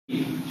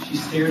She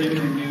stared at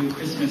her new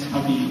Christmas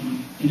puppy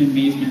in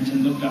amazement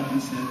and looked up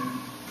and said,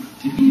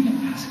 "Did we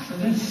even ask for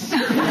this?"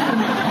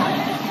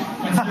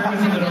 When Sarah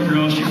was a little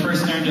girl, she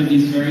first learned of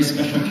these very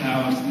special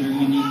cows that are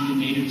unique and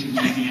native to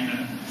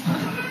Louisiana,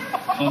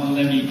 called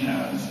levee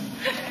cows.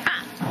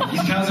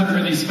 These cows are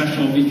really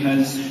special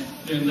because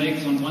their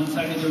legs on one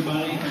side of their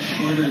body are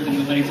shorter than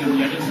the legs on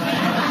the other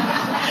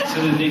side,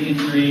 so that they can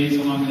graze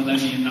along the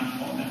levee and not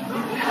fall down.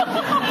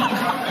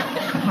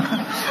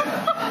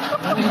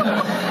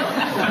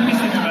 The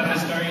funniest thing about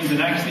this story is that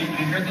actually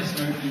I heard this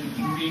story from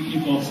 3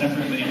 people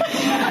separately,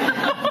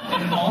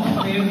 and all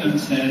 3 of them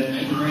said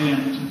at the very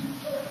end,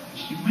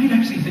 "You might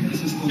actually think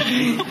this is still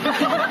true."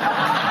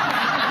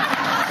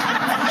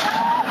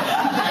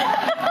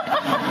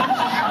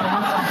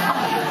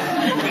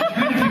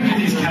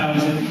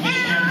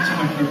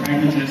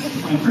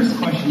 My first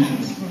question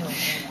is,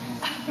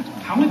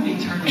 how would they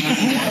turn around?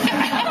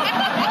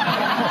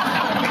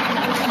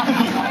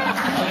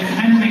 Well, it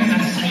kind of makes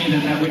sense to me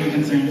that wouldn't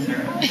concern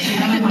Sarah.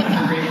 Another one of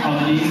her great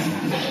qualities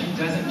is that she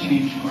doesn't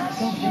change course.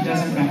 She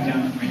doesn't back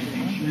down from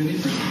anything. She really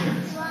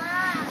perseveres.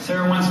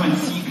 Sarah once went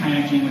sea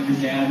kayaking with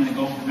her dad in the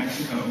Gulf of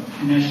Mexico,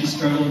 and as she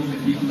struggled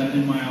with the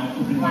 11-mile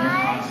open water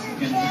cross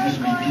against the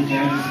headwind, her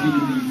dad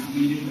repeatedly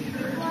pleaded with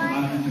her to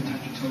allow him to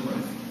touch a tow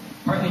rope.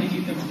 Partly to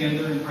keep them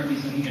together and partly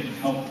so he could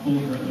help pull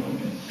her a little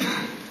bit.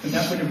 But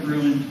that would have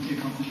ruined the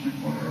accomplishment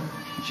for her.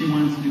 She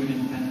wanted to do it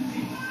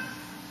independently.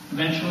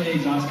 Eventually,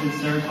 exhausted,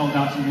 Sarah called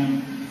out to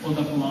him, pulled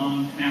up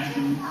along, and asked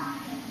him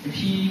if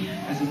he,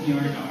 as an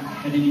ER doc,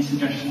 had any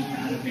suggestions for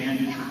how to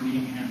bandage her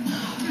bleeding hand.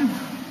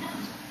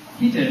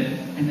 He did,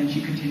 and then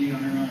she continued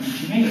on her own, and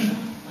she made it.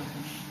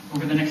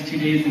 Over the next 2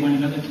 days, they went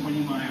another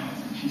 20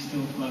 miles, and she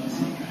still loves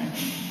sea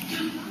kayaking.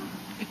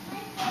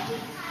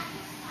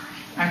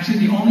 Actually,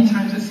 the only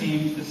times it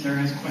seems that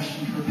Sarah has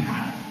questioned her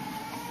path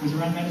was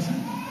around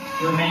medicine.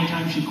 There were many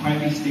times she'd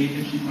quietly state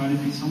that she thought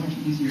it'd be so much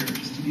easier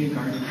just to be a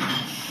gardener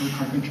or a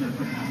carpenter,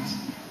 perhaps.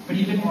 But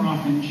even more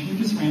often, she would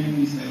just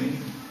randomly say,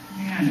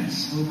 "Man, it's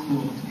so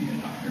cool to be a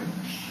doctor."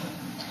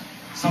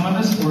 Some of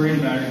us worried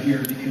about her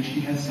here because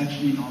she has such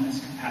an enormous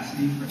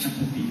capacity for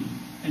empathy,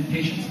 and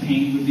patients'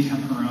 pain would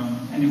become her own,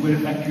 and it would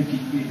affect her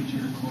deeply to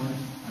her core.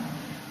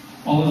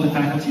 All of the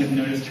faculty have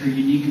noticed her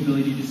unique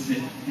ability to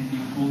sit and be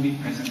wholly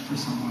present for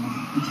someone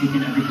and take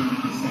in everything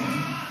that they say.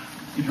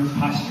 In her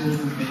posture,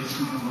 her face,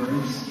 and her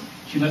words,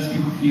 she lets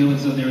people feel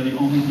as though they're the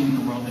only thing in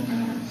the world that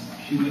matters.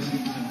 She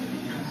listens and really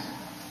hears.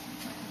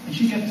 And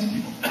she gets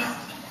people.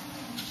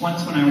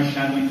 Once when I was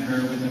shadowing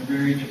her with a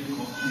very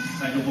difficult and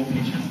excitable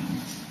patient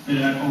that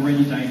I'd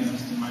already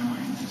diagnosed in my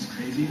mind as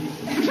crazy,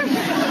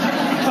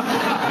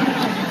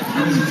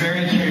 I was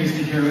very curious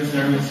to hear what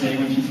Sarah would say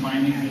when she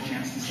finally had a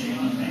chance to say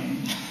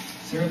anything.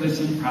 Sarah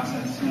listened,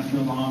 processed, and after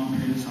a long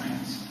period of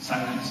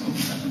silence,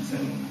 opened up and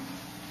said,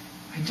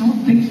 "I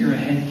don't think you're a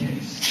head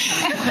case."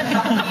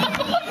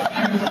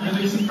 I was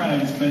really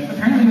surprised, but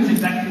apparently it was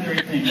exactly the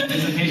right thing.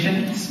 As the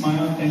patient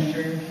smiled, thanked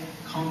her,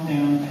 calmed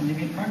down, and they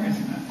made progress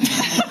in that.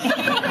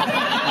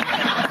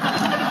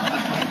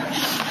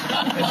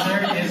 But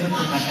Sarah is a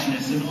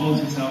perfectionist and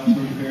holds herself to a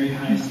very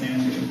high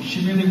standard. She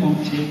really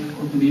won't take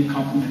or believe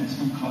compliments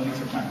from colleagues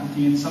or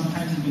faculty, and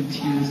sometimes even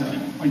tears up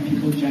when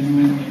people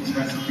genuinely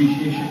express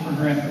appreciation for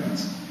her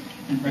efforts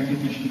and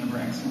recognition of her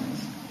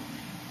excellence.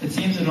 It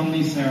seems that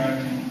only Sarah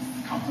can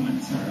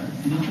compliment Sarah,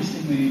 and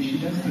interestingly, she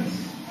does this.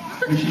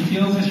 When she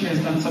feels that she has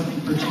done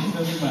something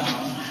particularly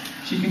well,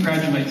 she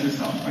congratulates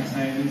herself by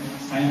silently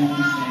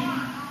saying,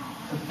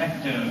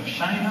 "Perfecto,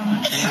 shine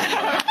on."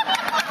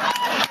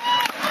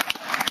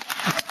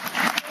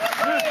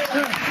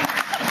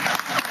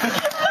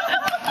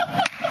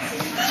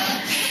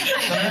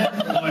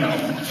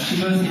 She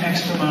goes the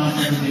extra mile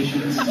for her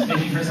patients,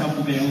 making herself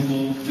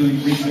available,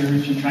 doing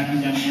research and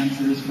tracking down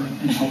answers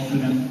and help for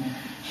them.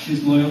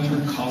 She's loyal to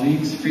her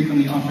colleagues,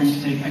 frequently offering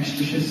to take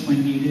extra shifts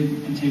when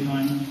needed and take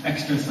on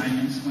extra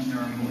assignments when there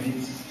are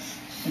voids.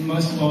 And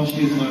most of all,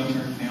 she is loyal to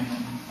her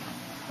family.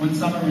 One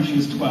summer when she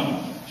was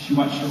 12, she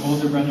watched her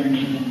older brother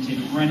Nathan take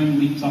running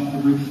leaps off the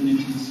roof and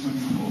into the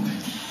swimming pool.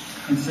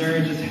 And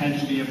Sarah just had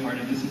to be a part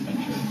of this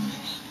adventure.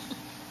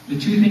 The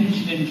 2 things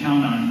she didn't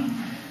count on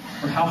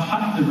were how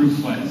hot the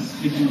roof was,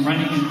 making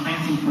running and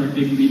planting for a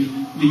big leap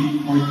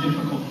more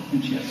difficult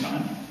than she had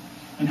thought,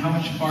 and how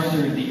much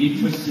farther the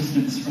 8-foot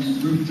distance from the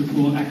roof to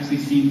pool actually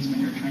seems when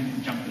you're trying to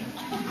jump it.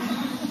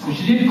 So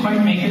she didn't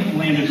quite make it and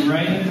landed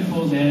right at the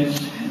pool's edge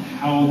and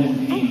howled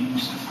in pain.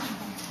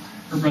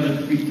 Her brother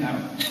freaked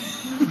out.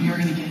 "We are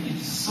going to get in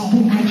so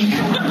much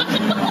trouble.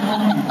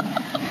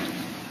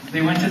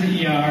 They went to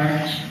the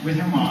ER with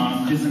her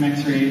mom, did some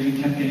x-rays,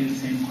 and kept getting the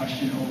same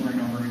question over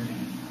and over again.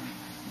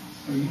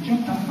 "So you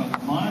jumped off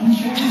a lawn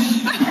chair?"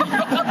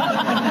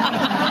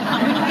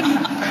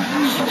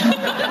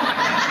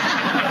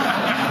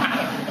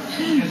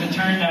 As it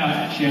turned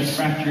out, she had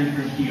fractured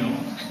her heel.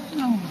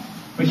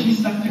 But she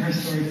stuck to her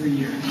story for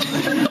years.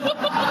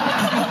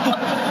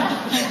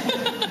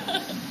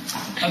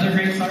 Other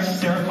great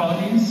Sarah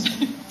qualities.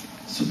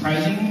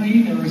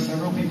 Surprisingly, there were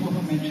several people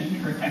who mentioned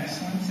her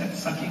excellence at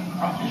sucking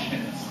crawfish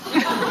heads.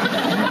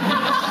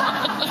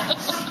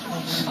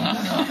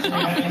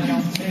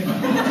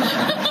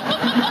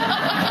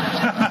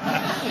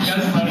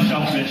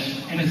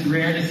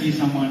 see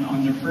someone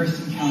on their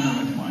first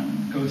encounter with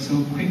one go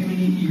so quickly,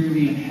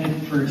 eagerly, and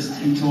head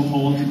first into a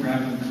hole to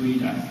grab a gooey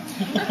duck.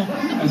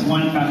 As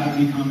one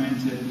faculty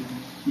commented,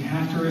 you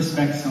have to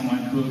respect someone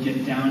who will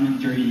get down and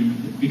dirty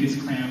with the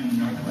biggest clam in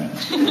the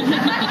Northwest.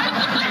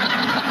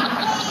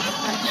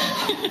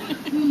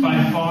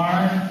 By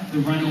far, the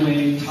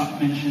runaway top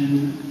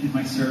mention in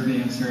my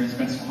survey of Sarah's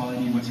best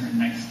quality was her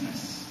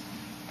niceness.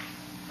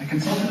 I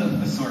consulted a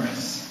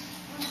thesaurus,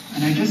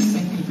 and I just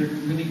think that there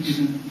really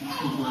isn't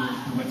a word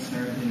for what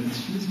Sarah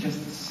is. She was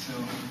just so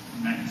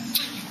nice.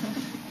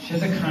 She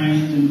has a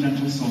kind and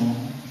gentle soul,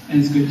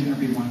 and is good to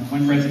everyone.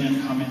 One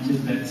resident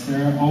commented that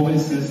Sarah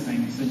always says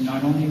things that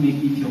not only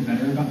make me feel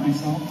better about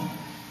myself,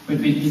 but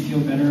make me feel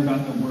better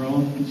about the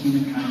world and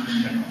humankind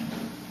in general.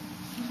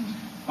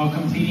 While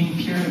completing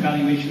peer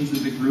evaluations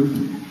as a group,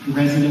 the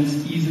residents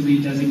easily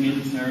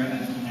designated Sarah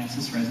as the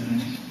nicest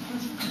resident.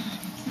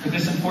 But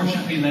this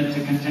unfortunately led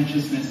to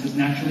contentiousness as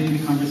naturally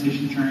the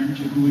conversation turned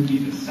to who would be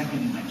the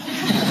second nicest.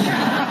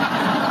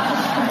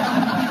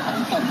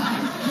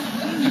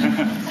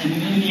 And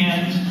in the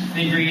end,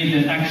 they agreed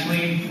that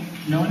actually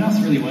no one else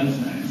really was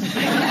nice.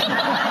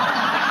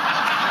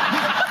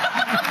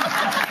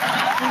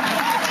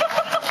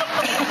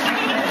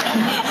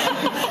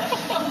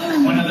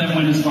 One of them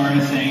went as far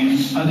as saying,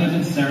 other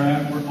than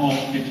Sarah, we're all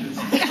bitches.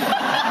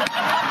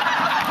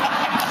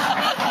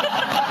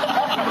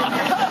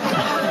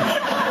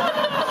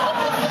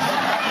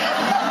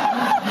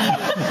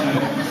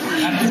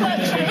 After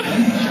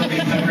graduation, she'll be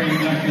covering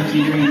Dr.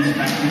 Teetering's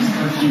practice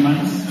for a few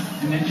months,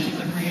 and then she's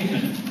a free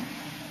agent.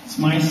 It's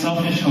my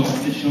selfish hope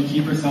that she'll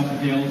keep herself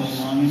available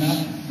long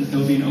enough that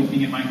there'll be an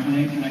opening at my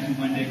clinic and I can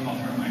one day call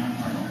her my own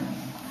partner.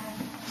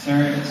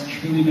 Sarah, it's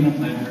truly been a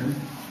pleasure,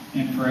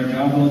 and for a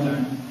job well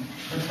done,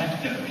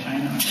 perfecto,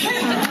 shine on.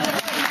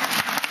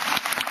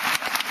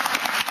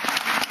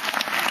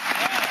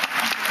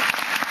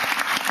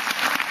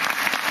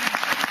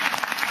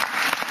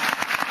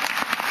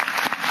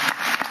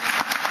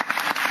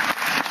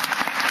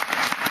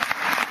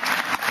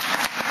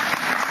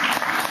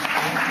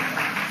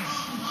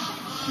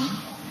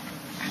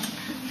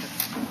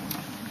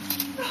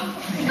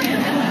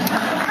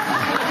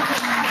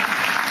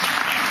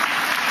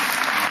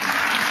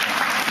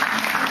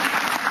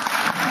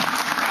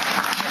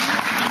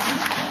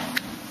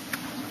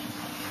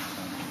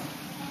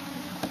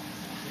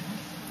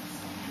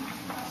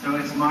 So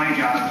it's my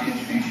job to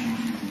introduce you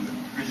to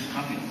Chris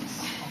Huggins.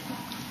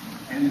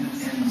 And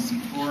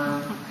before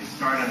I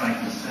start, I'd like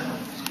to settle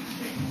two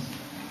things.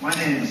 One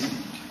is,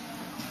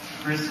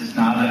 Chris is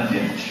not a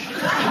bitch.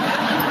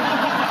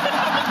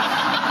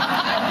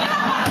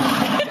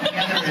 The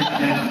other is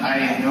that I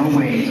in no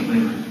way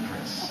delivered to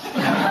Chris.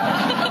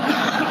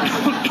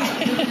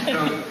 So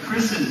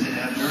Chris is a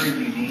very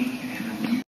unique